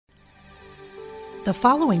The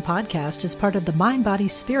following podcast is part of the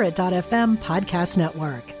MindBodySpirit.fm podcast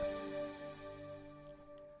network.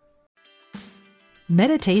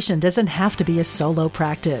 Meditation doesn't have to be a solo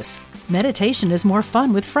practice. Meditation is more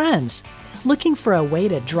fun with friends. Looking for a way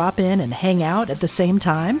to drop in and hang out at the same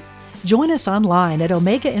time? Join us online at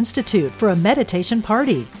Omega Institute for a meditation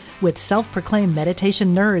party with self-proclaimed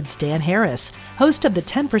meditation nerds Dan Harris, host of the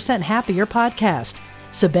 10% Happier podcast,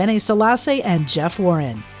 Sabene Selassie, and Jeff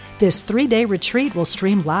Warren. This 3-day retreat will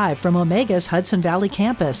stream live from Omega's Hudson Valley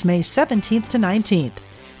campus May 17th to 19th.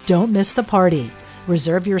 Don't miss the party.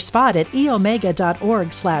 Reserve your spot at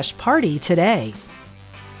eomega.org/party today.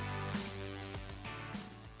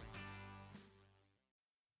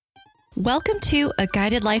 Welcome to A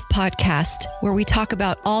Guided Life podcast, where we talk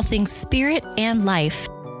about all things spirit and life.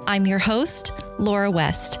 I'm your host, Laura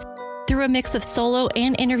West. Through a mix of solo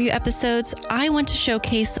and interview episodes, I want to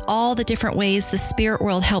showcase all the different ways the spirit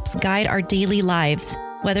world helps guide our daily lives,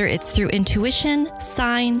 whether it's through intuition,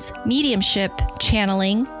 signs, mediumship,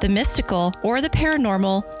 channeling, the mystical, or the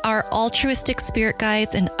paranormal. Our altruistic spirit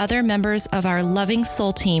guides and other members of our loving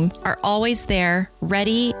soul team are always there,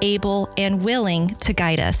 ready, able, and willing to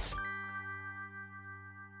guide us.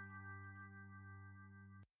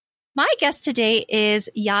 My guest today is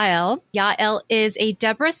Yael. Yael is a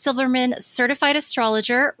Deborah Silverman certified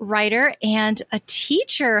astrologer, writer, and a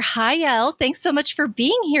teacher. Hi, Yael. Thanks so much for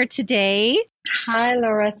being here today. Hi,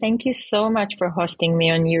 Laura. Thank you so much for hosting me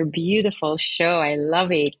on your beautiful show. I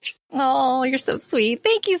love it. Oh, you're so sweet.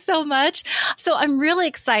 Thank you so much. So I'm really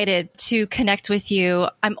excited to connect with you.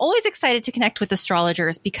 I'm always excited to connect with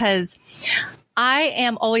astrologers because I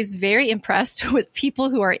am always very impressed with people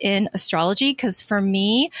who are in astrology, because for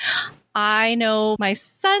me, I know my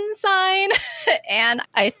sun sign and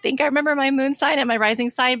I think I remember my moon sign and my rising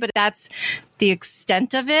sign, but that's the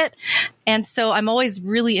extent of it. And so I'm always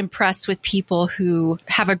really impressed with people who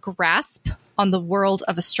have a grasp on the world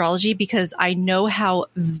of astrology, because I know how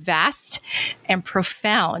vast and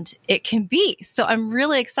profound it can be. So I'm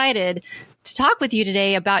really excited to talk with you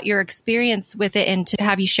today about your experience with it and to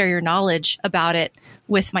have you share your knowledge about it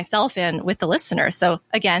with myself and with the listeners. So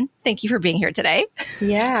again, thank you for being here today.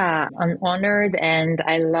 Yeah, I'm honored and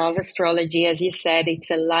I love astrology. As you said, it's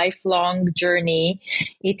a lifelong journey.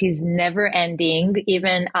 It is never ending.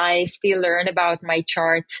 Even I still learn about my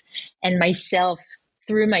chart and myself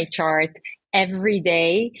through my chart. Every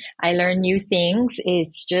day I learn new things.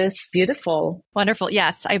 It's just beautiful. Wonderful.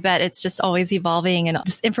 Yes, I bet it's just always evolving and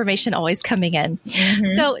this information always coming in. Mm-hmm.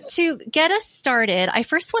 So to get us started, I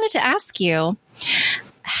first wanted to ask you,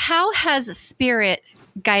 how has spirit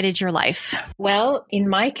guided your life? Well, in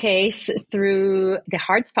my case, through the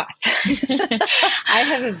hard path. I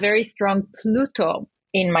have a very strong Pluto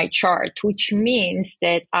in my chart, which means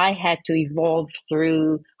that I had to evolve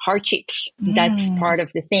through hardships. That's part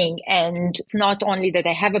of the thing. And it's not only that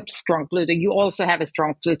I have a strong Pluto, you also have a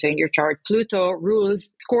strong Pluto in your chart. Pluto rules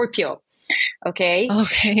Scorpio. Okay.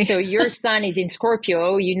 So your sun is in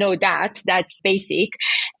Scorpio. You know that. That's basic.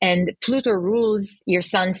 And Pluto rules your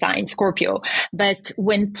sun sign, Scorpio. But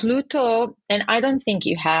when Pluto, and I don't think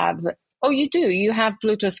you have, oh, you do. You have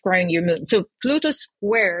Pluto squaring your moon. So Pluto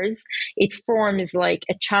squares, it forms like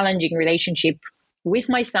a challenging relationship with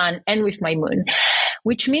my sun and with my moon,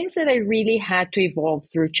 which means that I really had to evolve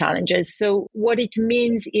through challenges. So what it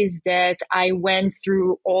means is that I went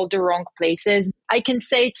through all the wrong places. I can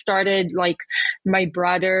say it started like my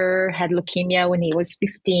brother had leukemia when he was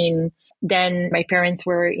 15. Then my parents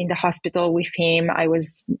were in the hospital with him. I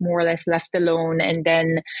was more or less left alone. And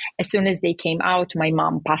then as soon as they came out, my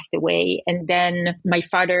mom passed away. And then my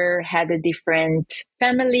father had a different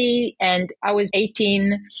family and I was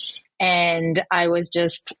 18 and I was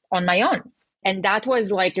just on my own. And that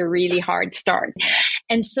was like a really hard start.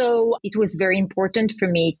 And so it was very important for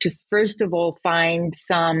me to, first of all, find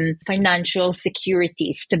some financial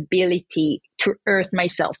security, stability, to earth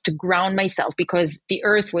myself, to ground myself, because the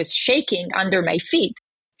earth was shaking under my feet.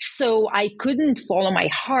 So I couldn't follow my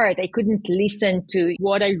heart. I couldn't listen to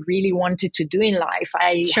what I really wanted to do in life.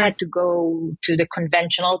 I had to go to the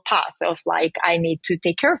conventional path of like, I need to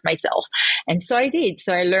take care of myself. And so I did.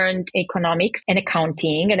 So I learned economics and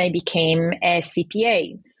accounting and I became a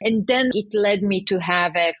CPA. And then it led me to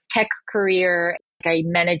have a tech career. I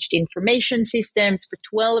managed information systems for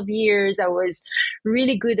 12 years. I was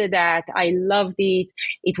really good at that. I loved it.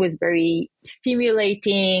 It was very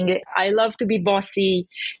stimulating. I love to be bossy.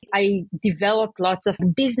 I developed lots of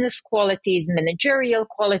business qualities, managerial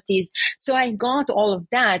qualities. So I got all of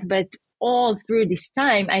that, but all through this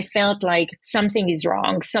time, I felt like something is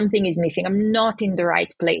wrong. Something is missing. I'm not in the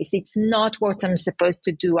right place. It's not what I'm supposed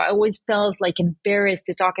to do. I always felt like embarrassed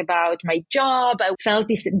to talk about my job. I felt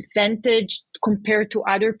disadvantaged compared to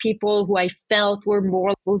other people who I felt were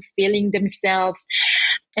more fulfilling themselves.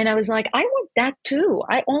 And I was like, I want that too.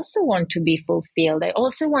 I also want to be fulfilled. I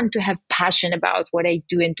also want to have passion about what I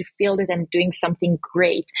do and to feel that I'm doing something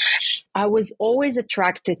great. I was always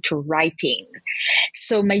attracted to writing.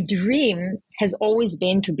 So my dream has always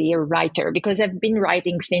been to be a writer because I've been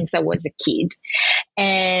writing since I was a kid.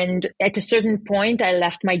 And at a certain point, I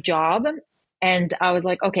left my job. And I was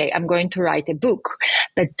like, okay, I'm going to write a book.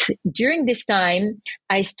 But during this time,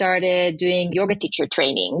 I started doing yoga teacher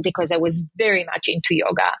training because I was very much into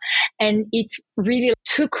yoga. And it really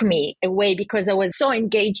took me away because I was so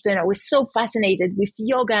engaged and I was so fascinated with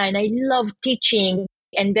yoga and I loved teaching.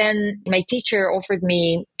 And then my teacher offered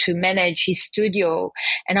me to manage his studio.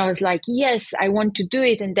 And I was like, yes, I want to do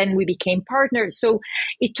it. And then we became partners. So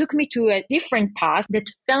it took me to a different path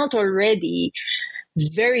that felt already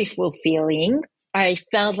very fulfilling. I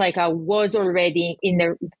felt like I was already in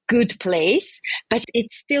a good place, but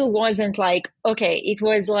it still wasn't like, okay, it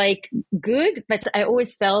was like good, but I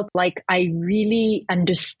always felt like I really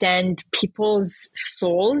understand people's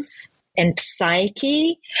souls and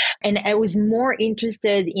psyche. And I was more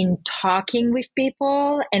interested in talking with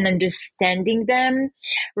people and understanding them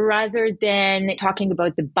rather than talking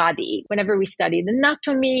about the body. Whenever we studied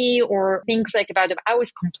anatomy or things like about it, I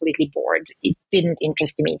was completely bored. It didn't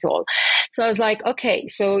interest me at all. So I was like, okay,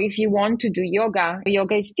 so if you want to do yoga,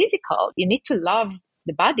 yoga is physical. You need to love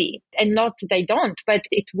the body. And not that I don't, but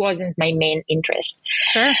it wasn't my main interest.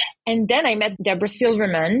 Sure. And then I met Deborah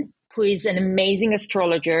Silverman, who is an amazing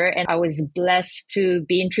astrologer. And I was blessed to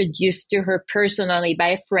be introduced to her personally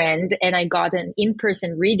by a friend. And I got an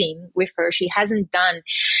in-person reading with her. She hasn't done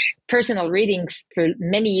personal readings for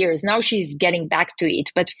many years. Now she's getting back to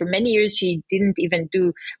it. But for many years, she didn't even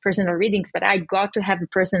do personal readings. But I got to have a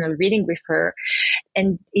personal reading with her.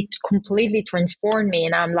 And it completely transformed me.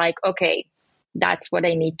 And I'm like, okay, that's what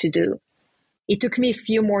I need to do. It took me a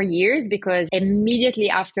few more years because immediately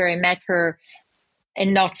after I met her,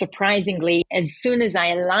 and not surprisingly, as soon as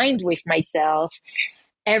I aligned with myself,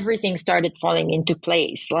 everything started falling into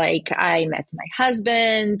place. Like I met my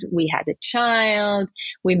husband, we had a child,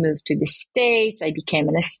 we moved to the States, I became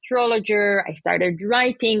an astrologer, I started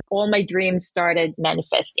writing, all my dreams started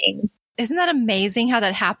manifesting. Isn't that amazing how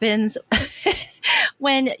that happens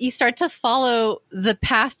when you start to follow the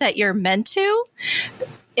path that you're meant to?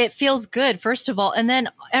 It feels good, first of all, and then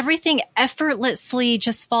everything effortlessly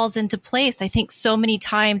just falls into place. I think so many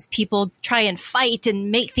times people try and fight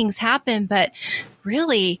and make things happen, but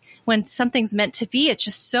really, when something's meant to be, it's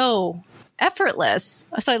just so effortless.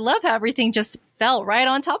 So I love how everything just fell right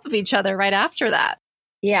on top of each other right after that.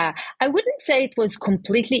 Yeah, I wouldn't say it was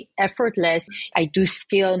completely effortless. I do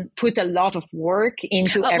still put a lot of work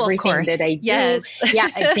into everything that I do. Yes. Yeah,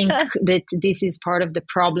 I think that this is part of the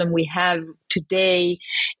problem we have today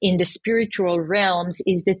in the spiritual realms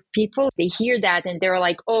is that people, they hear that and they're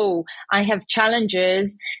like, oh, I have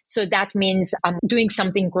challenges. So that means I'm doing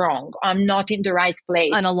something wrong. I'm not in the right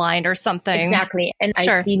place. Unaligned or something. Exactly. And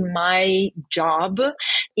Sure. I see my job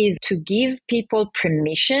is to give people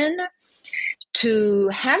permission to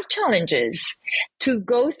have challenges, to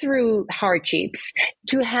go through hardships,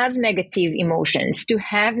 to have negative emotions, to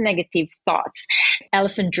have negative thoughts.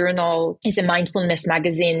 Elephant Journal is a mindfulness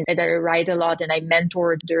magazine that I write a lot, and I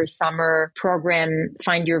mentored their summer program,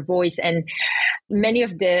 Find Your Voice. And many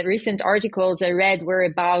of the recent articles I read were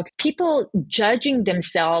about people judging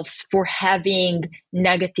themselves for having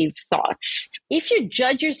negative thoughts. If you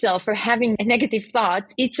judge yourself for having a negative thought,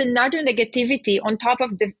 it's another negativity on top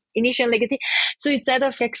of the initial negative. So instead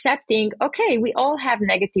of accepting, okay, we all have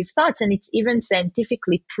negative thoughts, and it's even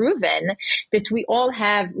scientifically proven that we all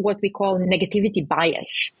have what we call negativity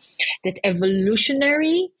bias, that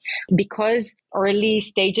evolutionary, because early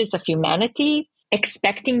stages of humanity,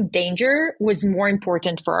 expecting danger was more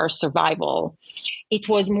important for our survival. It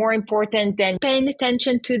was more important than paying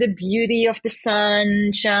attention to the beauty of the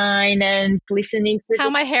sunshine and listening to how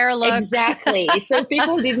my hair looks. Exactly. So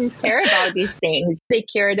people didn't care about these things. They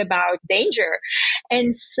cared about danger.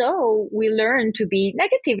 And so we learned to be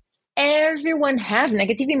negative. Everyone has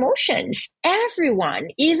negative emotions. Everyone,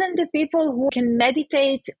 even the people who can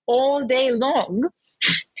meditate all day long.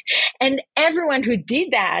 And everyone who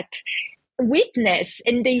did that witness,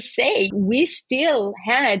 and they say we still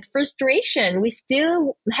had frustration, we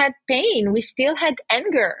still had pain, we still had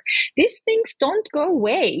anger. These things don't go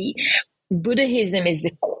away. Buddhism is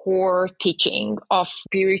the core teaching of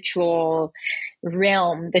spiritual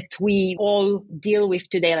realm that we all deal with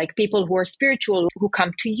today. Like people who are spiritual, who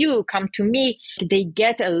come to you, come to me, they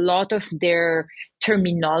get a lot of their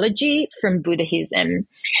terminology from Buddhism.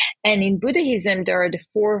 And in Buddhism, there are the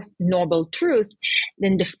four noble truths.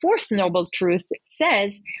 Then the fourth noble truth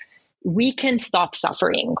says, we can stop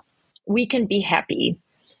suffering. We can be happy.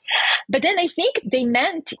 But then I think they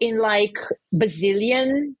meant in like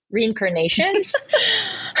bazillion reincarnations,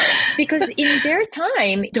 because in their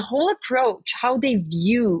time, the whole approach, how they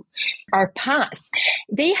view our path,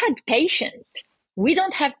 they had patience. We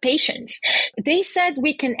don't have patience. They said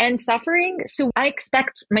we can end suffering. So I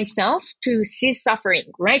expect myself to cease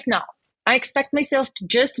suffering right now. I expect myself to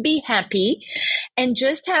just be happy and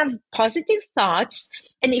just have positive thoughts.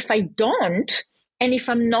 And if I don't, and if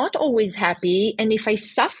I'm not always happy, and if I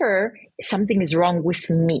suffer, something is wrong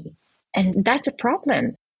with me. And that's a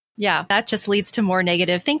problem. Yeah, that just leads to more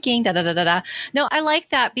negative thinking. No, I like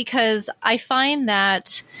that because I find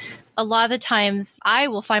that a lot of the times I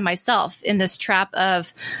will find myself in this trap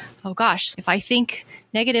of, oh gosh, if I think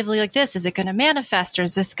negatively like this, is it going to manifest or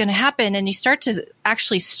is this going to happen? And you start to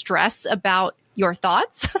actually stress about your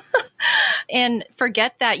thoughts and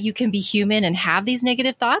forget that you can be human and have these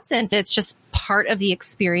negative thoughts. And it's just part of the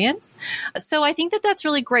experience. So I think that that's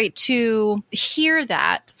really great to hear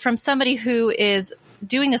that from somebody who is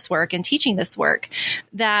doing this work and teaching this work,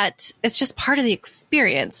 that it's just part of the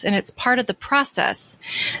experience and it's part of the process.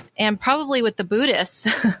 And probably with the Buddhists,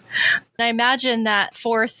 I imagine that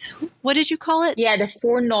fourth, what did you call it? Yeah, the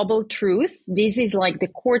Four Noble Truths. This is like the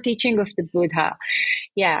core teaching of the Buddha.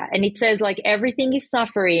 Yeah. And it says like everything is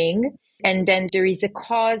suffering. And then there is a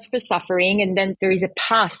cause for suffering. And then there is a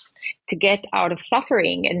path to get out of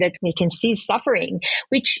suffering, and that we can cease suffering,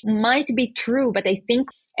 which might be true. But I think,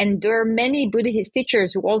 and there are many Buddhist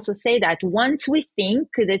teachers who also say that once we think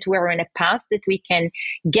that we're on a path that we can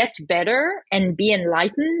get better and be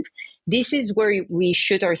enlightened, this is where we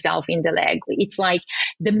shoot ourselves in the leg. It's like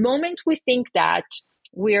the moment we think that,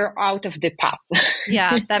 we're out of the path.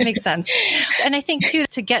 Yeah, that makes sense. And I think too,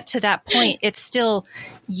 to get to that point, it's still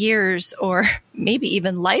years or maybe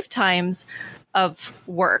even lifetimes of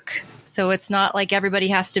work. So it's not like everybody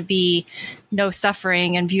has to be no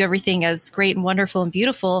suffering and view everything as great and wonderful and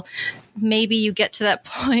beautiful. Maybe you get to that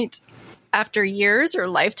point after years or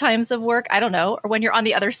lifetimes of work. I don't know. Or when you're on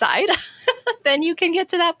the other side, then you can get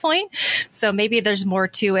to that point. So maybe there's more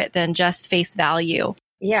to it than just face value.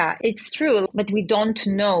 Yeah, it's true, but we don't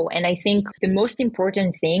know. And I think the most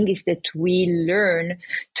important thing is that we learn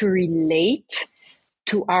to relate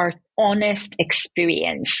to our honest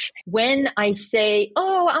experience. When I say,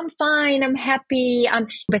 oh, I'm fine, I'm happy,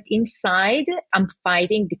 but inside I'm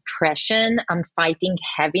fighting depression, I'm fighting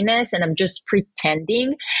heaviness, and I'm just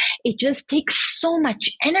pretending, it just takes so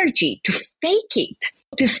much energy to fake it,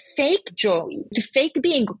 to fake joy, to fake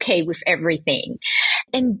being okay with everything.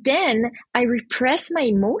 And then I repress my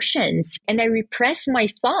emotions and I repress my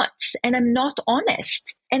thoughts, and I'm not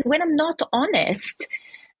honest. And when I'm not honest,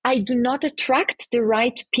 I do not attract the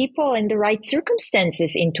right people and the right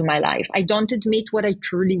circumstances into my life. I don't admit what I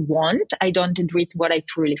truly want. I don't admit what I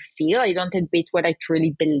truly feel. I don't admit what I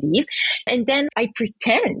truly believe. And then I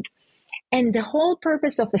pretend. And the whole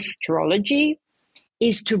purpose of astrology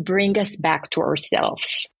is to bring us back to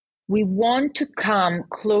ourselves. We want to come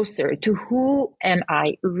closer to who am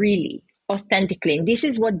I really, authentically. And this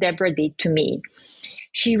is what Deborah did to me.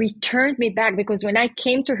 She returned me back, because when I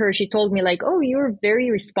came to her, she told me like, oh, you're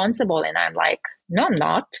very responsible. And I'm like, no, I'm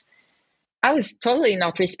not. I was totally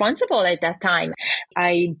not responsible at that time.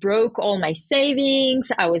 I broke all my savings.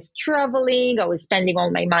 I was traveling. I was spending all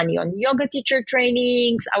my money on yoga teacher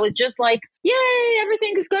trainings. I was just like, yay,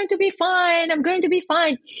 everything is going to be fine. I'm going to be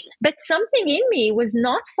fine. But something in me was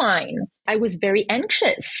not fine. I was very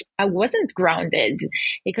anxious. I wasn't grounded,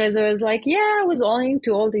 because I was like, I was all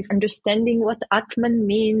into all this understanding what Atman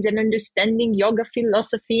means and understanding yoga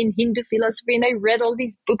philosophy and Hindu philosophy. And I read all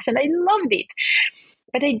these books and I loved it.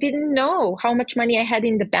 But I didn't know how much money I had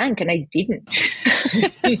in the bank, and I didn't,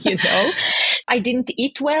 I didn't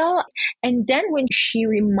eat well. And then when she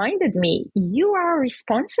reminded me, you are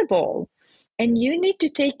responsible and you need to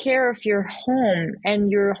take care of your home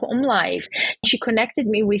and your home life. She connected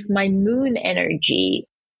me with my moon energy.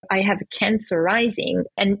 I have Cancer rising,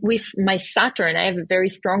 and with my Saturn, I have a very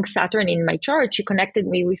strong Saturn in my chart. She connected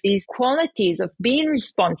me with these qualities of being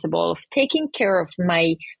responsible, of taking care of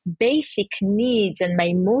my basic needs and my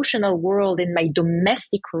emotional world in my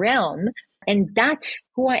domestic realm. And that's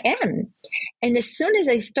who I am. And as soon as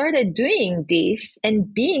I started doing this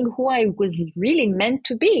and being who I was really meant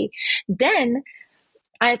to be, then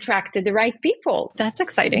I attracted the right people. That's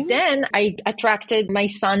exciting. Then I attracted my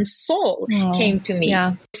son's soul came to me.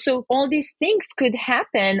 Yeah. So all these things could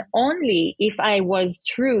happen only if I was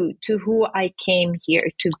true to who I came here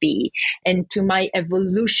to be and to my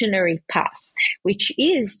evolutionary path, which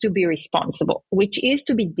is to be responsible, which is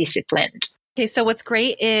to be disciplined. Okay, so what's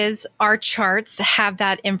great is our charts have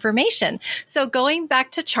that information. So going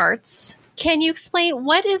back to charts, can you explain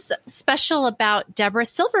what is special about Deborah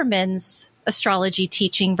Silverman's astrology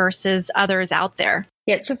teaching versus others out there?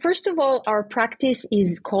 Yeah, so first of all, our practice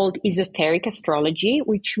is called Esoteric Astrology,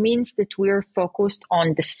 which means that we're focused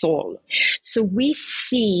on the soul. So we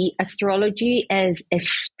see astrology as a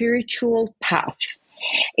spiritual path.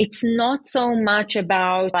 It's not so much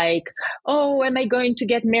about like, oh, am I going to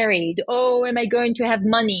get married? Oh, am I going to have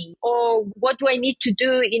money? Oh, what do I need to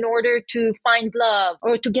do in order to find love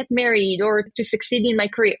or to get married or to succeed in my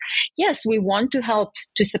career? Yes, we want to help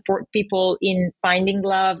to support people in finding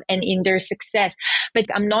love and in their success. But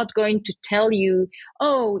I'm not going to tell you,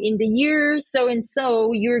 oh, in the year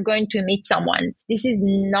so-and-so, you're going to meet someone. This is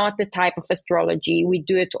not the type of astrology. We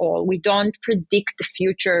do it all. We don't predict the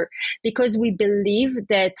future because we believe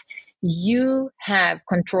that you have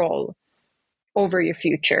control over your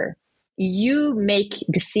future. You make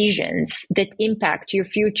decisions that impact your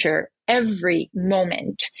future every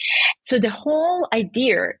moment. So the whole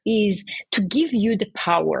idea is to give you the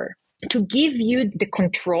power, to give you the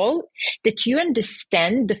control, that you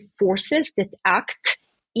understand the forces that act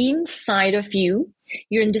inside of you.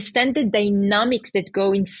 You understand the dynamics that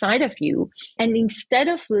go inside of you. And instead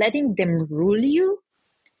of letting them rule you,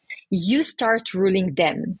 you start ruling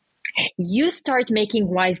them. You start making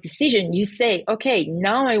wise decisions. You say, okay,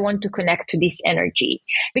 now I want to connect to this energy,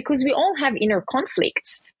 because we all have inner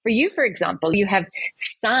conflicts. For you, for example, you have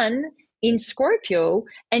Sun in Scorpio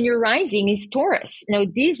and your rising is Taurus. Now,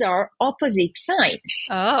 these are opposite signs.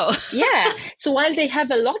 Oh. Yeah. So while they have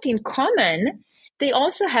a lot in common, they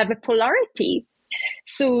also have a polarity.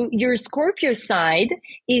 So your Scorpio side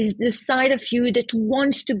is the side of you that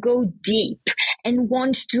wants to go deep and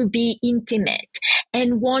wants to be intimate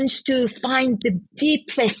and wants to find the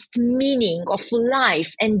deepest meaning of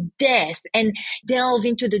life and death and delve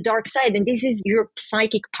into the dark side. And this is your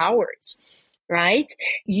psychic powers, right?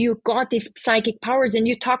 You got these psychic powers and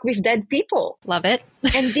you talk with dead people. Love it.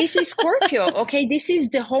 And this is Scorpio, okay? This is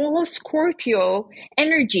the whole Scorpio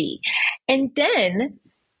energy. And then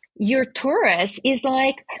your Taurus is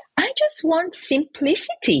like, I just want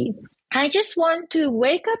simplicity. I just want to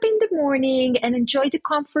wake up in the morning and enjoy the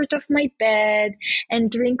comfort of my bed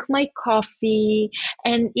and drink my coffee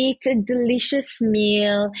and eat a delicious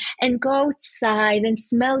meal and go outside and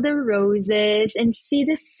smell the roses and see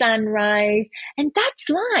the sunrise. And that's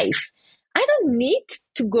life. I don't need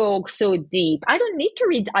to go so deep. I don't need to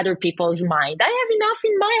read other people's mind. I have enough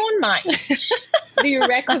in my own mind. Do you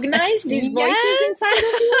recognize these voices inside of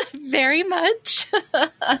you? Very much.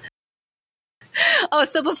 Oh,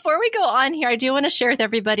 so before we go on here, I do want to share with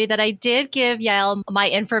everybody that I did give Yael my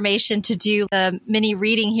information to do the mini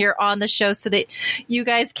reading here on the show so that you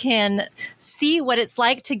guys can see what it's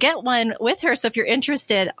like to get one with her. So if you're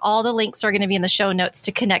interested, all the links are going to be in the show notes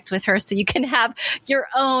to connect with her so you can have your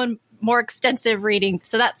own more extensive reading.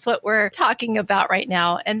 So that's what we're talking about right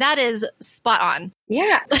now. And that is spot on.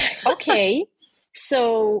 Yeah. Okay.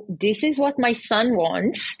 So this is what my son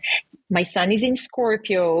wants. My sun is in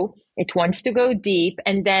Scorpio. It wants to go deep.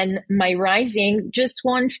 And then my rising just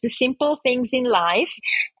wants the simple things in life.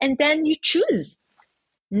 And then you choose.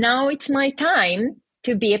 Now it's my time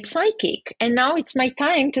to be a psychic. And now it's my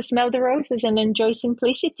time to smell the roses and enjoy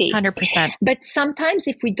simplicity. 100%. But sometimes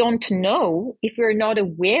if we don't know, if we're not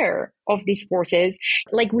aware of these forces,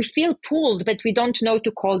 like we feel pulled, but we don't know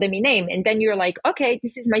to call them in name. And then you're like, okay,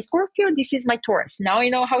 this is my Scorpio, this is my Taurus. Now I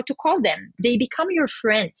know how to call them. They become your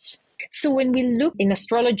friends. So when we look in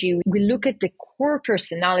astrology, we look at the core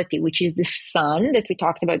personality, which is the sun that we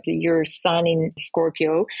talked about, your sun in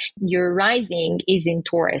Scorpio, your rising is in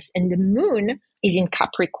Taurus, and the moon is in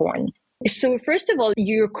Capricorn. So first of all,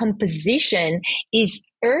 your composition is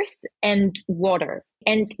earth and water.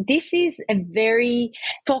 And this is a very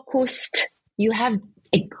focused, you have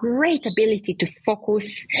a great ability to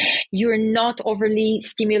focus. You're not overly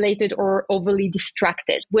stimulated or overly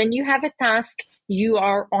distracted. When you have a task, you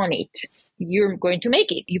are on it. you're going to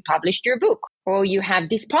make it. You published your book, or you have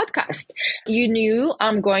this podcast. You knew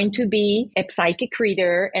I'm going to be a psychic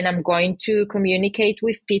reader and I'm going to communicate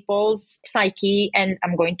with people's psyche and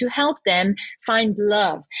I'm going to help them find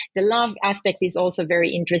love. The love aspect is also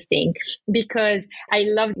very interesting because I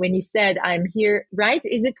loved when you said I'm here, right?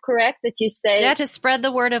 Is it correct that you say? Yeah, to spread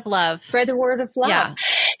the word of love. Spread the word of love. Yeah.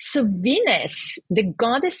 So Venus, the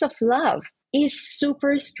goddess of love, is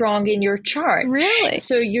super strong in your chart. Really?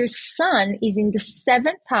 So your sun is in the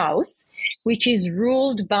 7th house, which is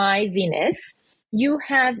ruled by Venus. You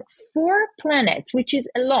have 4 planets, which is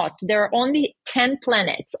a lot. There are only 10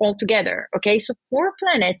 planets altogether. Okay. So 4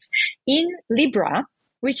 planets in Libra,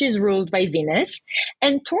 which is ruled by Venus,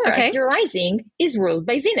 and Taurus, your rising, is ruled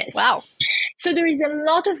by Venus. Wow. So there is a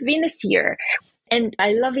lot of Venus here. And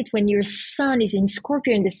I love it when your sun is in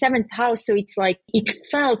Scorpio in the 7th house. So it's like it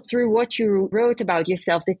felt through what you wrote about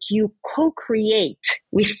yourself that you co-create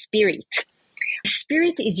with spirit.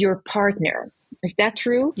 Spirit is your partner. Is that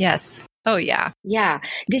true? Yes. Oh, yeah. Yeah.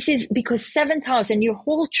 This is because 7th house and your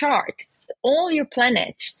whole chart, all your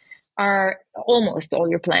planets are, almost all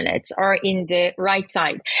your planets are in the right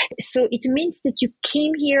side. So it means that you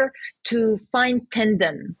came here to find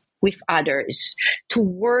tandem with others, to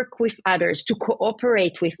work with others, to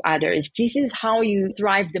cooperate with others. This is how you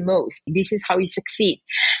thrive the most. This is how you succeed.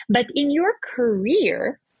 But in your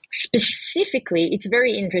career, specifically, it's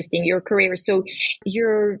very interesting, your career. So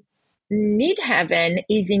your midheaven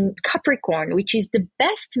is in Capricorn, which is the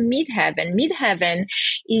best midheaven. Midheaven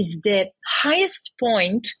is the highest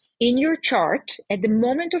point in your chart at the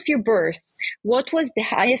moment of your birth. What was the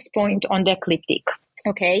highest point on the ecliptic?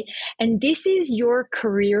 Okay. And this is your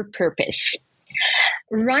career purpose.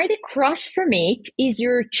 Right across from it is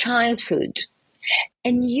your childhood.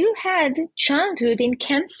 And you had childhood in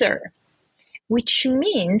Cancer, which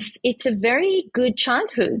means it's a very good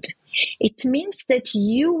childhood. It means that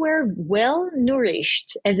you were well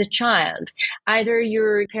nourished as a child. Either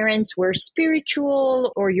your parents were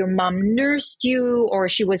spiritual, or your mom nursed you, or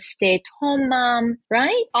she was stay-at-home mom,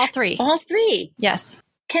 right? All 3. All 3. Yes.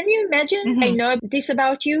 Can you imagine? Mm-hmm. I know this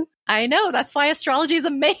about you. I know. That's why astrology is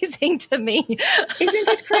amazing to me. Isn't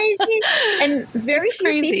it crazy? And very it's few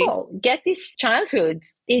crazy. people get this childhood.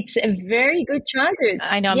 It's a very good childhood.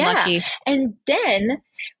 I know. I'm lucky. And then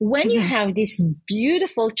when you have this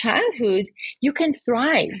beautiful childhood, you can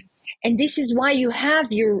thrive. And this is why you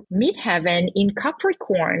have your midheaven in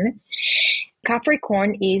Capricorn.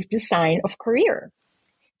 Capricorn is the sign of career.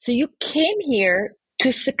 So you came here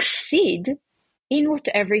to succeed in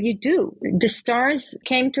whatever you do. The stars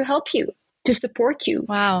came to help you, to support you.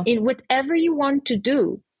 Wow. In whatever you want to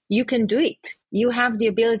do, you can do it. You have the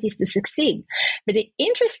abilities to succeed. But the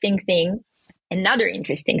interesting thing, another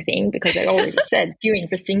interesting thing, because I already said a few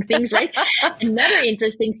interesting things, right? Another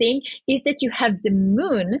interesting thing is that you have the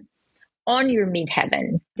moon on your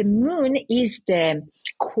midheaven. The moon is the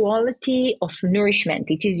quality of nourishment.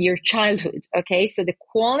 It is your childhood. Okay. So the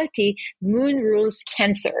quality, moon rules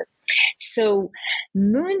Cancer. So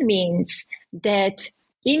moon means that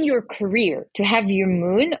in your career, to have your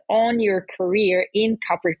moon on your career in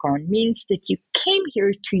Capricorn means that you came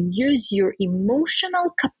here to use your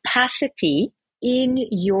emotional capacity in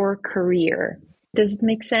your career. Does it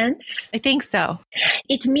make sense? I think so.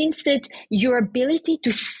 It means that your ability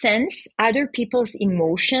to sense other people's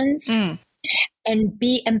emotions and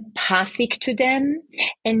be empathic to them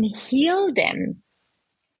and heal them.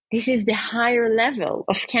 This is the higher level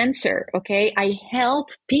of Cancer, okay? I help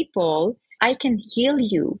people. I can heal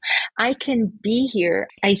you. I can be here.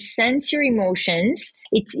 I sense your emotions.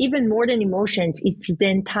 It's even more than emotions. It's the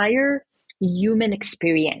entire human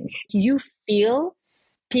experience. You feel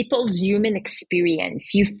people's human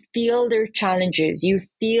experience. You feel their challenges. You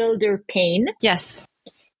feel their pain. Yes.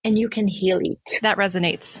 And you can heal it. That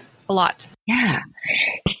resonates a lot. Yeah.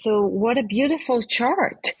 So what a beautiful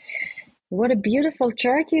chart. What a beautiful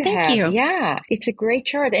chart you have. Thank you. Yeah, it's a great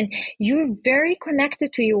chart. And you're very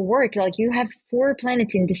connected to your work. Like you have 4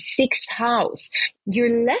 planets in the 6th house.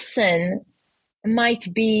 Your lesson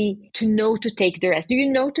might be to know to take the rest. Do you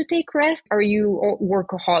know to take rest? Are you a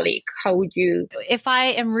workaholic? How would you? If I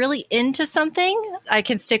am really into something, I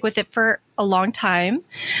can stick with it for a long time.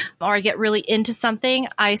 Or I get really into something,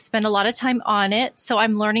 I spend a lot of time on it. So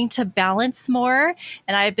I'm learning to balance more.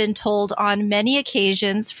 And I've been told on many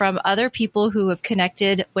occasions from other people who have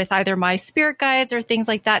connected with either my spirit guides or things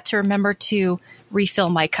like that to remember to refill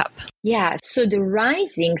my cup. Yeah. So the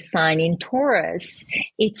rising sign in Taurus,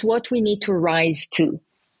 it's what we need to rise to.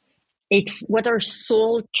 It's what our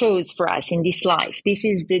soul chose for us in this life. This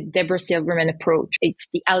is the Deborah Silverman approach. It's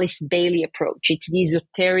the Alice Bailey approach. It's the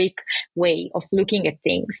esoteric way of looking at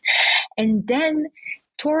things. And then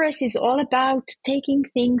Taurus is all about taking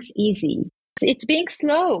things easy. It's being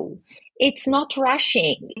slow. It's not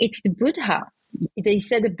rushing. It's the Buddha. They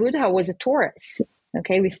said the Buddha was a Taurus.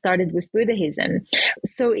 Okay, we started with Buddhism.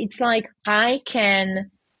 So it's like I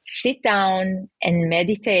can sit down and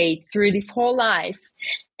meditate through this whole life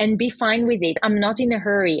and be fine with it. I'm not in a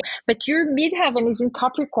hurry. But your midheaven is in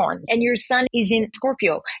Capricorn and your sun is in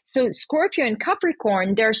Scorpio. So Scorpio and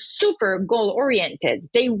Capricorn, they're super goal-oriented.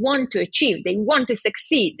 They want to achieve. They want to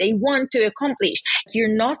succeed. They want to accomplish.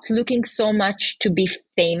 You're not looking so much to be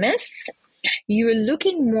famous. You're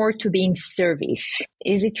looking more to be in service.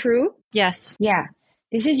 Is it true? Yes. Yeah.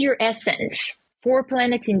 This is your essence. 4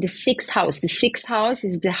 planets in the 6th house. The 6th house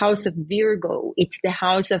is the house of Virgo. It's the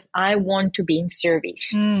house of I want to be in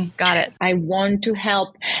service. Got it. I want to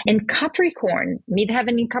help. And Capricorn,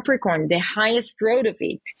 midheaven in Capricorn, the highest road of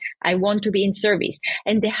it, I want to be in service.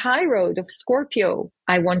 And the high road of Scorpio,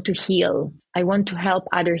 I want to heal. I want to help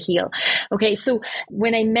others heal. Okay, so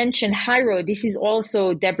when I mention high road, this is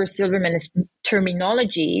also Deborah Silverman's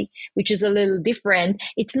terminology, which is a little different.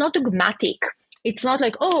 It's not dogmatic. It's not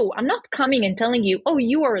like, oh, I'm not coming and telling you, oh,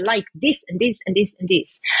 you are like this and this and this and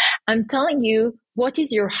this. I'm telling you, what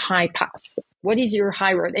is your high path? What is your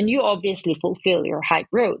high road? And you obviously fulfill your high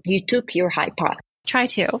road. You took your high path. Try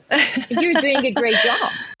to. You're doing a great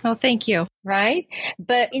job. Oh, thank you. Right?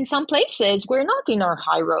 But in some places, we're not in our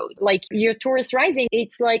high road. Like your Taurus rising,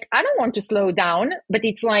 it's like, I don't want to slow down, but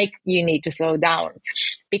it's like, you need to slow down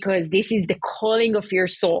because this is the calling of your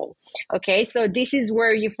soul. Okay. So this is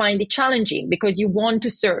where you find it challenging because you want to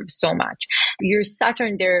serve so much. Your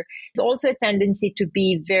Saturn, there is also a tendency to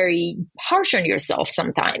be very harsh on yourself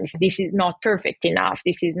sometimes. This is not perfect enough.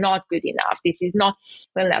 This is not good enough. This is not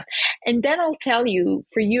well enough. And then I'll tell you,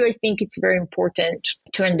 for you, I think it's very important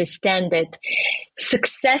to understand that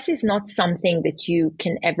success is not something that you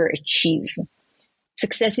can ever achieve.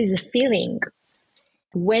 Success is a feeling.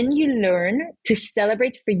 When you learn to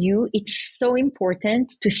celebrate for you, it's so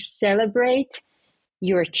important to celebrate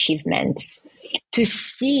your achievements, to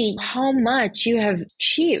see how much you have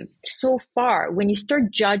achieved so far. When you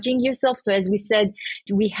start judging yourself, so as we said,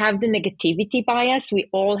 we have the negativity bias. We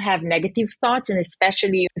all have negative thoughts, and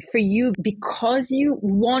especially for you, because you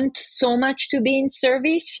want so much to be in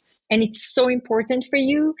service, and it's so important for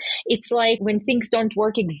you. It's like when things don't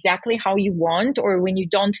work exactly how you want, or when you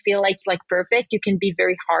don't feel like it's like perfect, you can be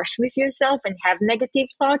very harsh with yourself and have negative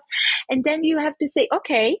thoughts. And then you have to say,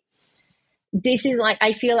 okay, this is like,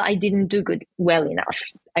 I feel I didn't do well enough.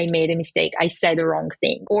 I made a mistake. I said the wrong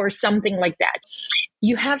thing or something like that.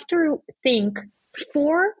 You have to think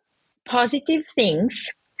 4 positive things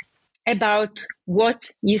about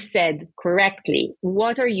what you said correctly.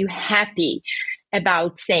 What are you happy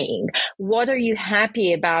about saying? What are you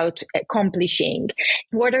happy about accomplishing?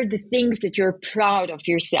 What are the things that you're proud of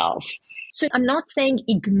yourself? So I'm not saying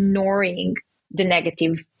ignoring the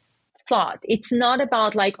negative thought. It's not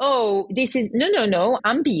about like, oh, this is, no.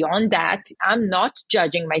 I'm beyond that. I'm not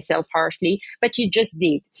judging myself harshly, but you just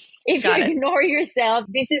did. If you ignore yourself,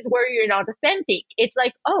 this is where you're not authentic. It's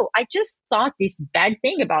like, oh, I just thought this bad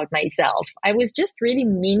thing about myself. I was just really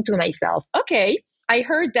mean to myself. Okay. I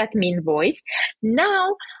heard that mean voice.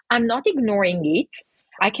 Now I'm not ignoring it.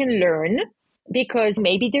 I can learn because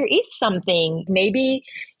maybe there is something. Maybe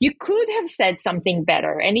you could have said something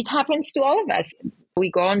better. And it happens to all of us. We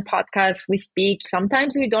go on podcasts, we speak.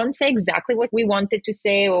 Sometimes we don't say exactly what we wanted to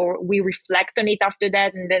say, or we reflect on it after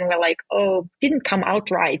that. And then we're like, oh, didn't come out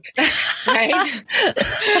right. Right?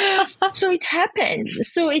 So it happens.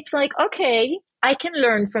 So it's like, okay, I can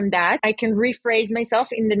learn from that. I can rephrase myself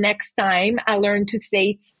in the next time. I learn to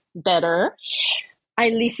say it better. I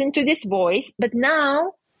listen to this voice. But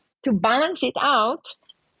now, to balance it out,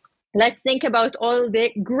 let's think about all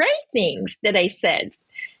the great things that I said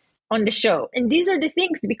on the show. And these are the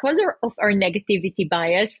things, because of our negativity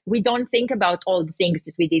bias, we don't think about all the things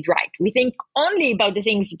that we did right. We think only about the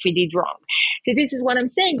things that we did wrong. So this is what I'm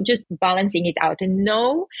saying, just balancing it out and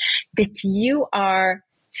know that you are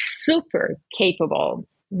super capable.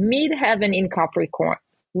 Midheaven in Capricorn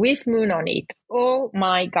with moon on it. Oh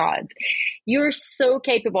my God. You're so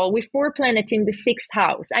capable with 4 planets in the 6th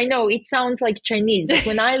house. I know it sounds like Chinese, but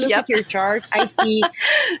when I look at your chart, I see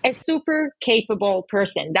a super capable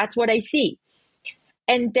person. That's what I see.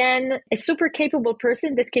 And then a super capable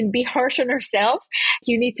person that can be harsh on herself.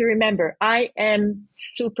 You need to remember, I am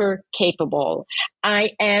super capable.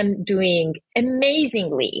 I am doing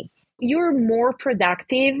amazingly. You're more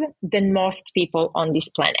productive than most people on this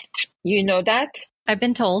planet. You know that? I've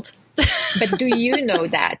been told. But do you know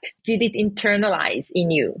that? Did it internalize in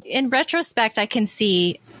you? In retrospect, I can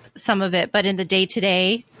see some of it, but in the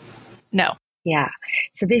day-to-day, No. Yeah.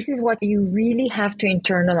 So this is what you really have to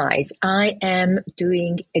internalize. I am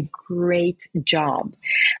doing a great job.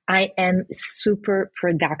 I am super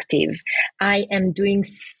productive. I am doing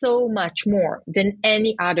so much more than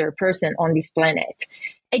any other person on this planet.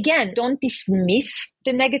 Again, don't dismiss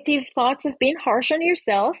the negative thoughts of being harsh on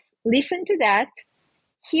yourself. Listen to that,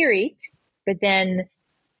 hear it, but then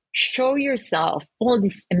show yourself all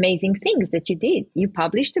these amazing things that you did. You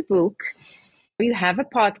published a book. You have a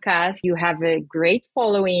podcast, you have a great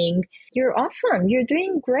following. You're awesome. You're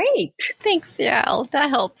doing great. Thanks, Yael. That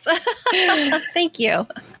helps. Thank you.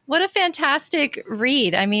 What a fantastic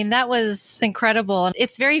read. I mean, that was incredible.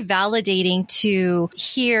 It's very validating to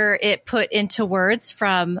hear it put into words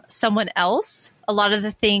from someone else. A lot of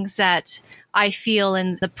the things that I feel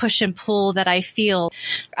and the push and pull that I feel.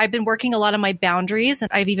 I've been working a lot on my boundaries.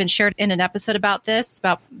 And I've even shared in an episode about this,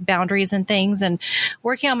 about boundaries and things, and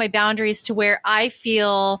working on my boundaries to where I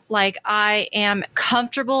feel like I am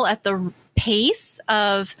comfortable at the pace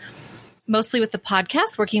of mostly with the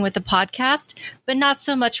podcast, working with the podcast, but not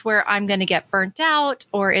so much where I'm going to get burnt out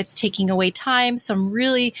or it's taking away time. So I'm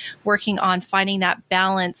really working on finding that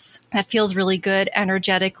balance that feels really good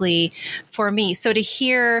energetically for me. So to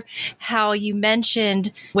hear how you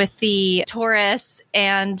mentioned with the Taurus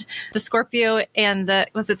and the Scorpio and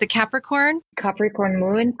was it the Capricorn? Capricorn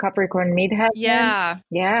moon, Capricorn midheaven. Yeah.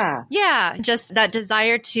 Yeah. Yeah. Just that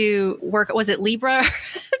desire to work. Was it Libra?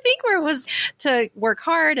 I think where it was to work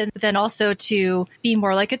hard and then also to be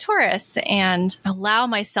more like a Taurus and allow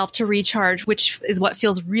myself to recharge, which is what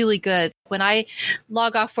feels really good. When I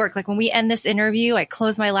log off work, like when we end this interview, I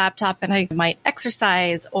close my laptop and I might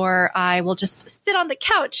exercise, or I will just sit on the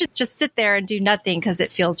couch and just sit there and do nothing because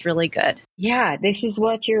it feels really good. Yeah, this is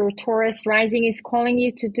what your Taurus rising is calling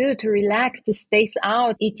you to do, to relax, to space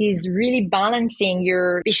out. It is really balancing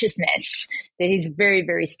your viciousness that is very,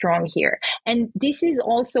 very strong here. And this is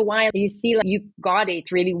also why you see like you got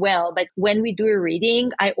it really well. But when we do a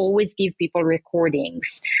reading, I always give people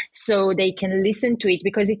recordings so they can listen to it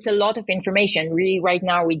because it's a lot of information. Really, right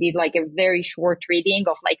now we did like a very short reading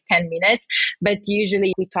of like 10 minutes, but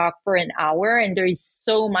usually we talk for an hour and there is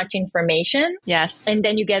so much information. Yes. And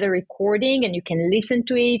then you get a recording and you can listen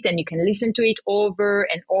to it and you can listen to it over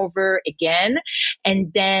and over again.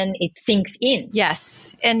 And then it sinks in.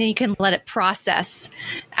 Yes. And you can let it process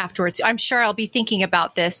afterwards. I'm sure I'll be thinking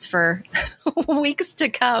about this for weeks to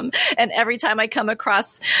come. And every time I come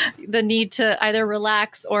across the need to either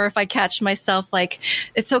relax or if I catch myself like,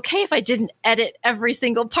 it's okay if I didn't edit every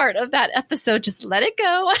single part of that episode, just let it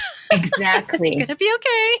go. Exactly. It's going to be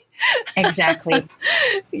okay. Exactly.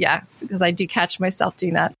 Yeah, because I do catch myself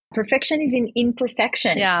doing that. Perfection is in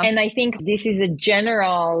imperfection. Yeah. And I think this is a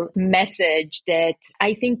general message that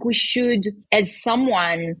I think we should, as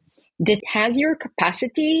someone that has your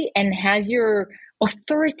capacity and has your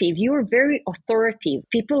authoritative, you are very authoritative.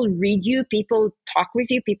 People read you, people talk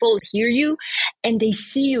with you, people hear you, and they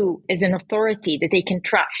see you as an authority that they can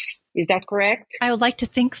trust. Is that correct? I would like to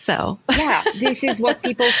think so. Yeah, this is what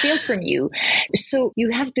people feel from you. So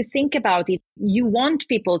you have to think about it. You want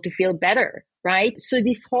people to feel better, right? So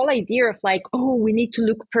this whole idea of like, oh, we need to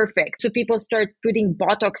look perfect. So people start putting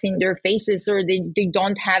Botox in their faces or they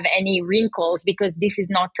don't have any wrinkles because this is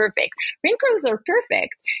not perfect. Wrinkles are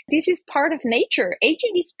perfect. This is part of nature.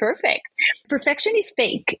 Aging is perfect. Perfection is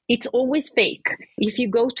fake. It's always fake. If you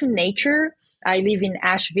go to nature, I live in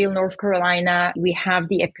Asheville, North Carolina. We have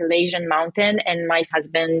the Appalachian Mountain, and my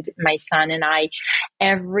husband, my son, and I,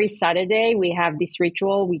 every Saturday, we have this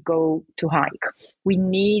ritual. We go to hike. We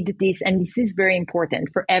need this, and this is very important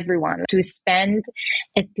for everyone, to spend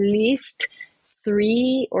at least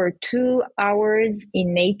 3 or 2 hours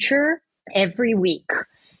in nature every week.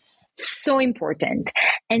 So important.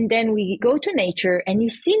 And then we go to nature and you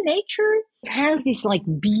see nature has this like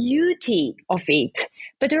beauty of it,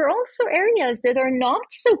 but there are also areas that are not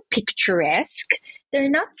so picturesque. They're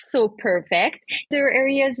not so perfect. There are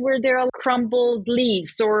areas where there are crumbled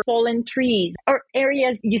leaves or fallen trees, or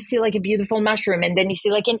areas you see like a beautiful mushroom and then you see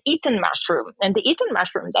like an eaten mushroom, and the eaten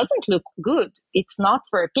mushroom doesn't look good. It's not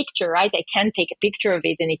for a picture, right? I can take a picture of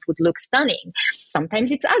it and it would look stunning.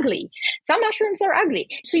 Sometimes it's ugly. Some mushrooms are ugly.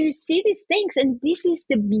 So you see these things, and this is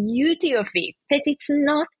the beauty of it, that it's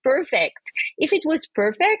not perfect. If it was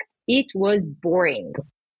perfect, it was boring.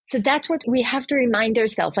 So that's what we have to remind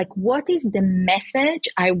ourselves, like, what is the message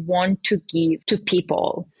I want to give to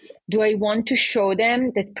people? Do I want to show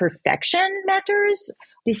them that perfection matters?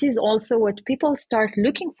 This is also what people start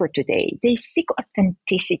looking for today. They seek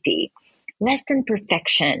authenticity, less than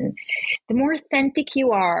perfection. The more authentic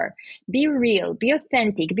you are, be real, be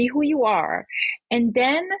authentic, be who you are. And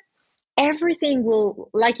then everything will,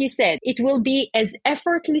 like you said, it will be as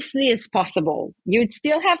effortlessly as possible. You'd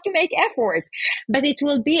still have to make effort, but it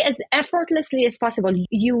will be as effortlessly as possible.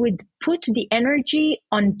 You would put the energy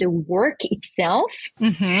on the work itself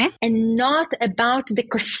and not about the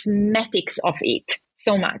cosmetics of it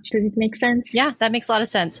so much. Does it make sense? Yeah, that makes a lot of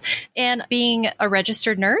sense. And being a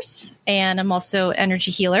registered nurse, and I'm also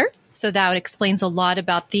energy healer. So that explains a lot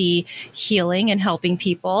about the healing and helping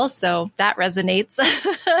people. So that resonates.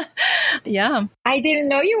 Yeah. I didn't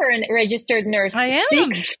know you were a registered nurse. I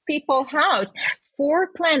am. 6 people house. 4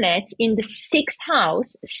 planets in the 6th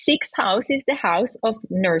house. 6th house is the house of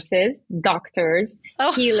nurses, doctors,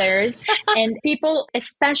 healers, and people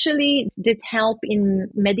especially that help in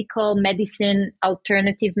medical medicine,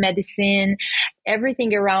 alternative medicine,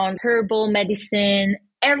 everything around herbal medicine,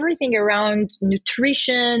 everything around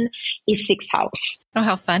nutrition is 6th house. Oh,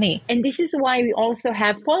 how funny. And this is why we also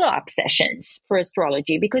have follow-up sessions for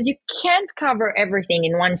astrology, because you can't cover everything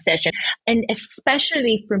in one session. And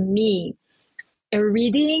especially for me, a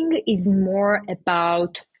reading is more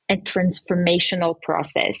about a transformational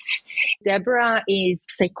process. Deborah is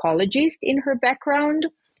a psychologist in her background,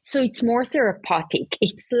 so it's more therapeutic.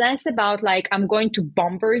 It's less about like, I'm going to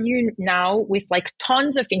bombard you now with like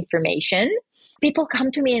tons of information. People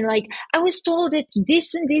come to me and like, I was told that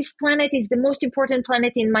this and this planet is the most important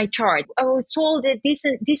planet in my chart. I was told that this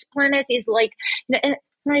and this planet is like, and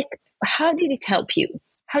like, how did it help you?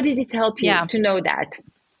 How did it help you to know that?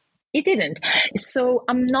 It didn't. So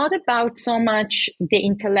I'm not about so much the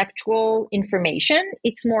intellectual information.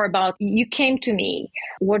 It's more about, you came to me.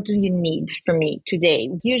 What do you need from me today?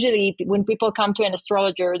 Usually when people come to an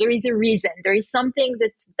astrologer, there is a reason. There is something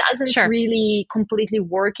that doesn't really completely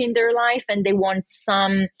work in their life, and they want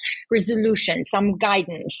some resolution, some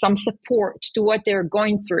guidance, some support to what they're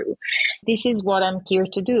going through. This is what I'm here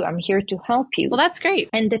to do. I'm here to help you. Well, that's great.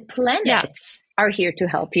 And the planets are here to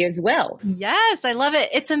help you as well. Yes, I love it.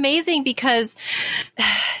 It's amazing because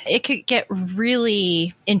it could get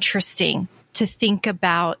really interesting to think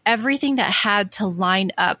about everything that had to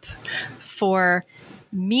line up for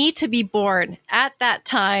me to be born at that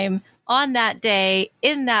time, on that day,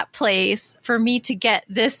 in that place, for me to get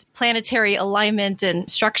this planetary alignment and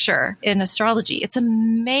structure in astrology. It's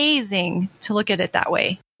amazing to look at it that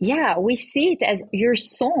way. Yeah, we see it as your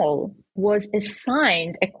soul was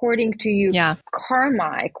assigned according to your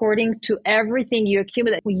karma, according to everything you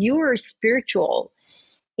accumulate. You were spiritual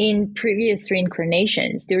in previous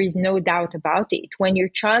reincarnations. There is no doubt about it. When your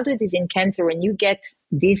childhood is in Cancer, when you get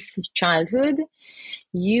this childhood,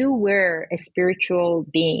 you were a spiritual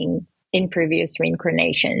being in previous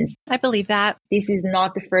reincarnations. I believe that. This is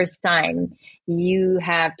not the first time you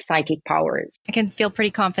have psychic powers. I can feel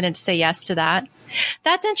pretty confident to say yes to that.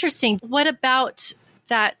 That's interesting. What about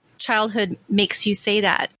that childhood makes you say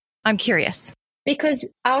that? I'm curious. Because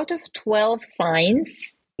out of 12 signs,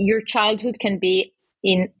 your childhood can be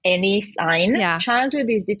in any sign. Yeah. Childhood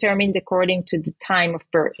is determined according to the time of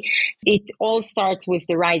birth. It all starts with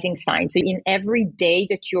the rising sign. So in every day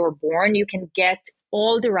that you're born, you can get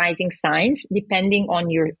all the rising signs depending on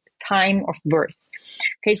your time of birth.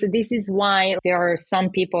 Okay, so this is why there are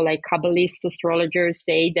some people like Kabbalist astrologers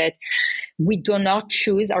say that we do not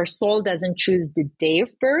choose, our soul doesn't choose the day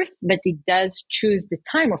of birth, but it does choose the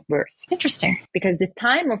time of birth. Interesting. Because the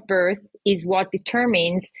time of birth is what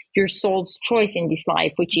determines your soul's choice in this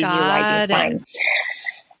life, which is your rising sign.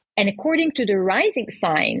 And according to the rising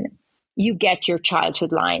sign, you get your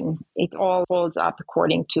childhood line. It all folds up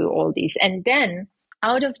according to all these. And then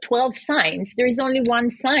out of 12 signs, there is only one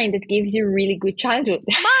sign that gives you really good childhood.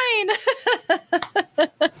 Mine!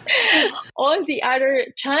 All the other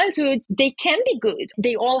childhoods, they can be good.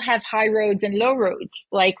 They all have high roads and low roads,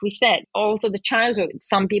 like we said. Also the childhood.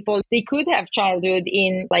 Some people, they could have childhood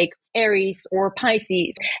in like Aries or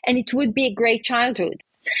Pisces, and it would be a great childhood.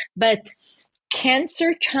 But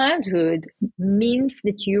Cancer childhood means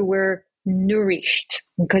that you were nourished,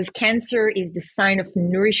 because Cancer is the sign of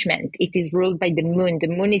nourishment. It is ruled by the moon. The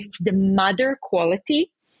moon is the mother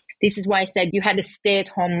quality. This is why I said you had a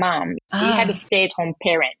stay-at-home mom. You had a stay-at-home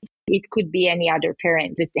parent. It could be any other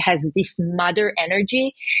parent that has this mother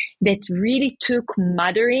energy that really took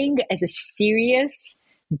mothering as a serious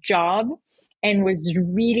job and was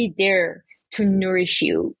really there to nourish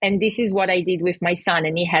you. And this is what I did with my son,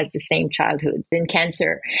 and he has the same childhood in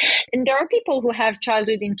Cancer. And there are people who have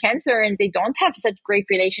childhood in Cancer and they don't have such great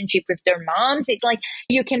relationship with their moms. It's like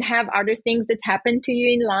you can have other things that happen to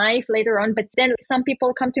you in life later on, but then some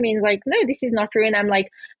people come to me and like, no, this is not true. And I'm like,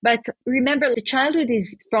 but remember, the childhood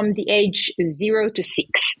is from the age 0 to 6.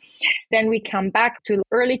 Then we come back to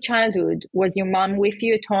early childhood. Was your mom with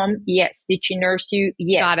you at home? Yes. Did she nurse you?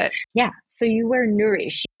 Yes. Got it. Yeah. So you were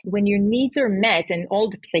nourished. When your needs are met, and all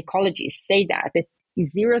the psychologists say that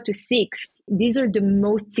 0 to 6, these are the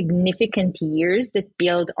most significant years that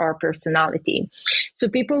build our personality. So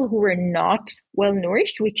people who are not well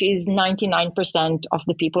nourished, which is 99% of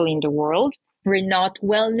the people in the world, were not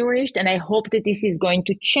well nourished. And I hope that this is going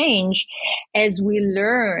to change as we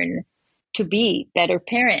learn to be better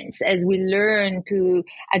parents, as we learn to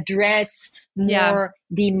address more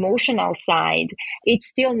the emotional side. It's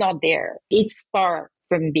still not there. It's far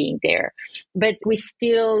from being there. But we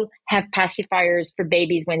still have pacifiers for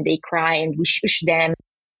babies when they cry, and we shush them.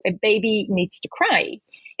 A baby needs to cry.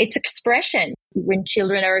 It's expression. When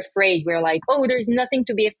children are afraid, we're like, oh, there's nothing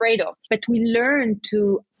to be afraid of. But we learn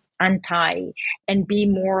to untie and be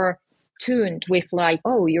more tuned with like,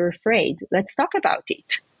 oh, you're afraid. Let's talk about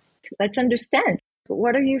it. Let's understand.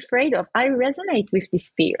 What are you afraid of? I resonate with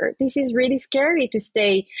this fear. This is really scary to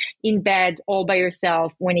stay in bed all by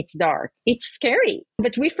yourself when it's dark. It's scary.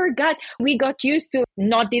 But we forgot. We got used to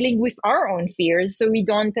not dealing with our own fears, so we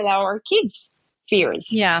don't allow our kids fears.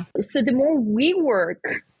 Yeah. So the more we work,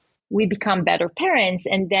 we become better parents.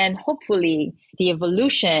 And then hopefully the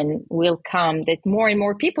evolution will come that more and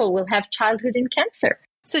more people will have childhood in Cancer.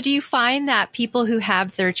 So do you find that people who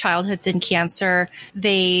have their childhoods in Cancer,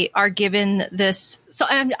 they are given this? So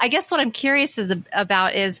I guess what I'm curious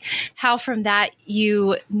about is how from that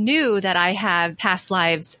you knew that I had past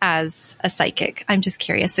lives as a psychic. I'm just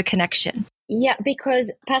curious, the connection. Yeah,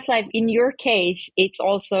 because past life, in your case, it's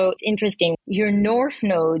also interesting. Your north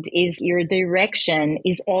node is your direction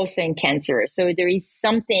is also in Cancer. So there is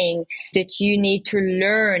something that you need to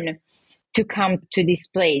learn to come to this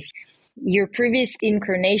place. Your previous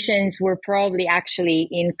incarnations were probably actually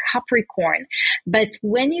in Capricorn. But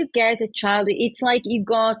when you get a child, it's like you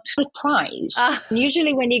got a prize.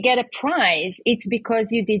 Usually when you get a prize, it's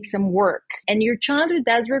because you did some work. And your childhood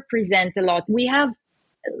does represent a lot. We have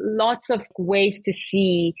lots of ways to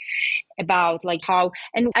see about like how,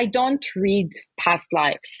 and I don't read past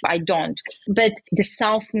lives. I don't. But the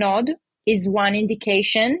South Node is one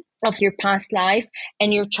indication of your past life,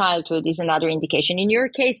 and your childhood is another indication. In your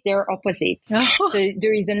case, they're opposite. Oh. So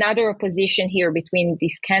there is another opposition here between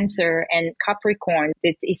this Cancer and Capricorn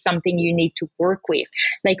that is something you need to work with.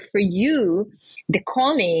 Like for you, the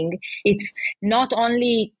calling, it's not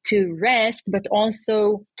only to rest, but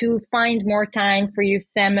also to find more time for your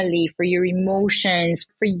family, for your emotions,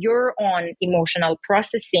 for your own emotional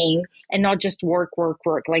processing, and not just work.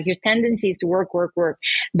 Like your tendency is to work.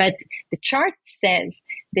 But the chart says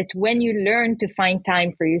that when you learn to find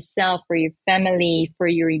time for yourself, for your family, for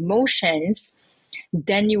your emotions,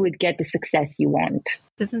 then you would get the success you want.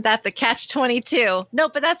 Isn't that the catch-22? No,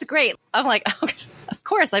 but that's great. I'm like, oh, of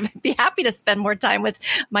course, I'd be happy to spend more time with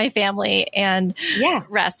my family and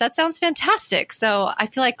rest. That sounds fantastic. So I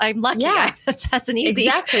feel like I'm lucky. Yeah. That's an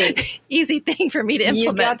easy thing for me to implement.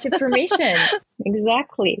 You got the permission.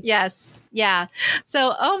 Exactly. Yes. Yeah.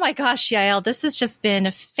 So, oh my gosh, Yael, this has just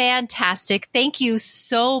been fantastic. Thank you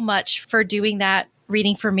so much for doing that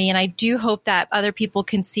reading for me. And I do hope that other people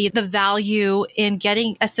can see the value in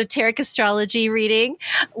getting esoteric astrology reading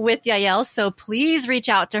with Yael. So please reach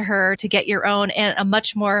out to her to get your own and a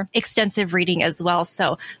much more extensive reading as well.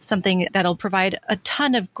 So something that'll provide a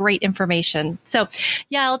ton of great information. So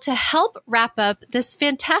Yael, to help wrap up this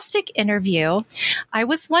fantastic interview, I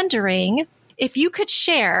was wondering if you could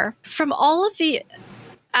share from all of the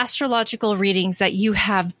astrological readings that you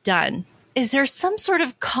have done, is there some sort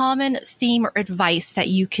of common theme or advice that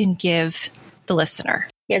you can give the listener?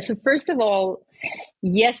 Yeah, so first of all,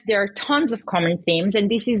 yes, there are tons of common themes, and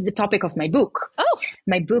this is the topic of my book. Oh.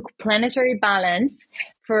 My book, Planetary Balance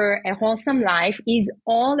for a Wholesome Life, is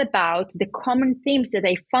all about the common themes that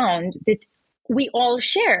I found that we all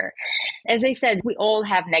share. As I said, we all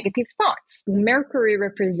have negative thoughts. Mercury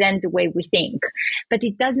represents the way we think, but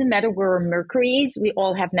it doesn't matter where Mercury is. We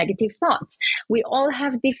all have negative thoughts. We all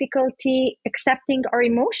have difficulty accepting our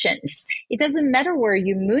emotions. It doesn't matter where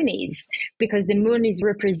your moon is, because the moon is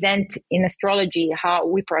represent in astrology how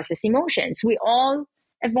we process emotions. We all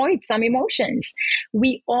avoid some emotions.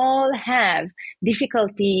 We all have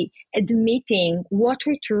difficulty admitting what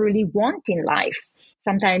we truly want in life.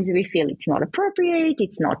 Sometimes we feel it's not appropriate,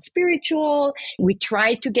 it's not spiritual. We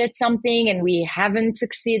try to get something and we haven't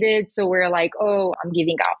succeeded. So we're like, oh, I'm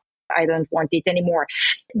giving up. I don't want it anymore.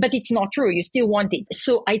 But it's not true. You still want it.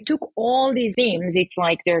 So I took all these themes. It's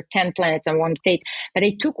like there are 10 planets I want to take. But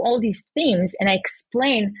I took all these themes and I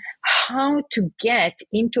explained how to get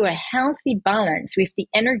into a healthy balance with the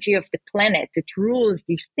energy of the planet that rules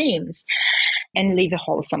these themes and live a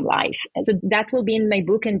wholesome life. And so that will be in my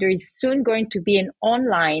book. And there is soon going to be an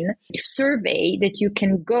online survey that you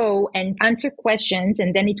can go and answer questions.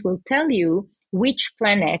 And then it will tell you which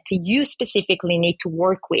planet you specifically need to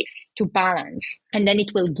work with to balance. And then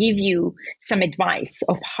it will give you some advice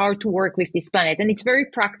of how to work with this planet. And it's very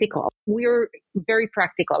practical. We're very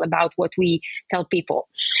practical about what we tell people.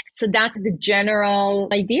 So that's the general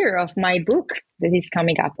idea of my book that is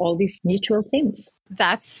coming up, all these mutual themes.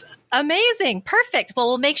 That's amazing. Perfect. Well,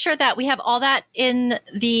 we'll make sure that we have all that in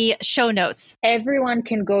the show notes. Everyone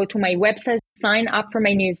can go to my website, sign up for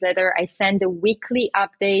my newsletter. I send a weekly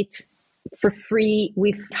update for free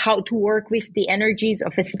with how to work with the energies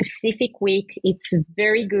of a specific week. It's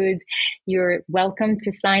very good. You're welcome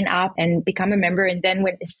to sign up and become a member. And then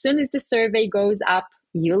as soon as the survey goes up,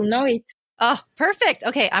 you'll know it. Oh, perfect.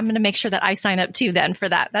 Okay. I'm going to make sure that I sign up too then for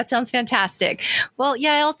that. That sounds fantastic. Well,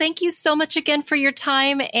 Yael, thank you so much again for your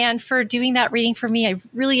time and for doing that reading for me. I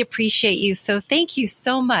really appreciate you. So thank you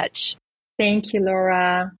so much. Thank you,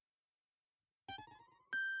 Laura.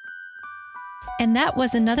 And that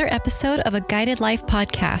was another episode of a Guided Life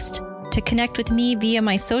podcast. To connect with me via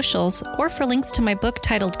my socials or for links to my book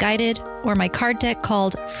titled Guided or my card deck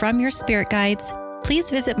called From Your Spirit Guides, please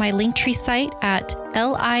visit my Linktree site at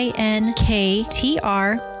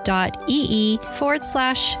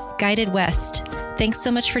linktr.ee/guided west. Thanks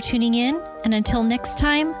so much for tuning in. And until next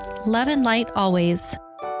time, love and light always.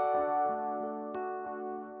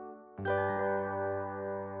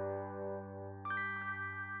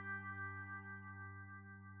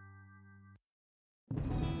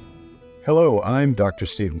 Hello, I'm Dr.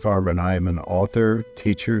 Stephen Farber, and I am an author,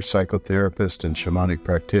 teacher, psychotherapist, and shamanic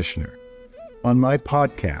practitioner. On my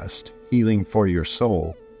podcast, Healing for Your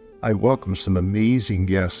Soul, I welcome some amazing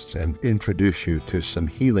guests and introduce you to some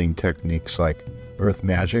healing techniques like earth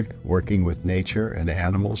magic, working with nature and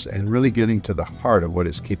animals, and really getting to the heart of what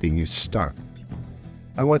is keeping you stuck.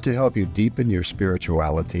 I want to help you deepen your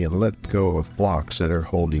spirituality and let go of blocks that are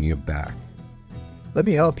holding you back. Let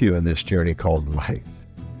me help you in this journey called life.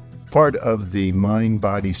 Part of the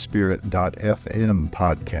mindbodyspirit.fm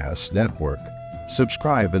podcast network.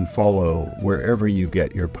 Subscribe and follow wherever you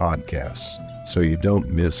get your podcasts so you don't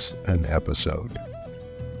miss an episode.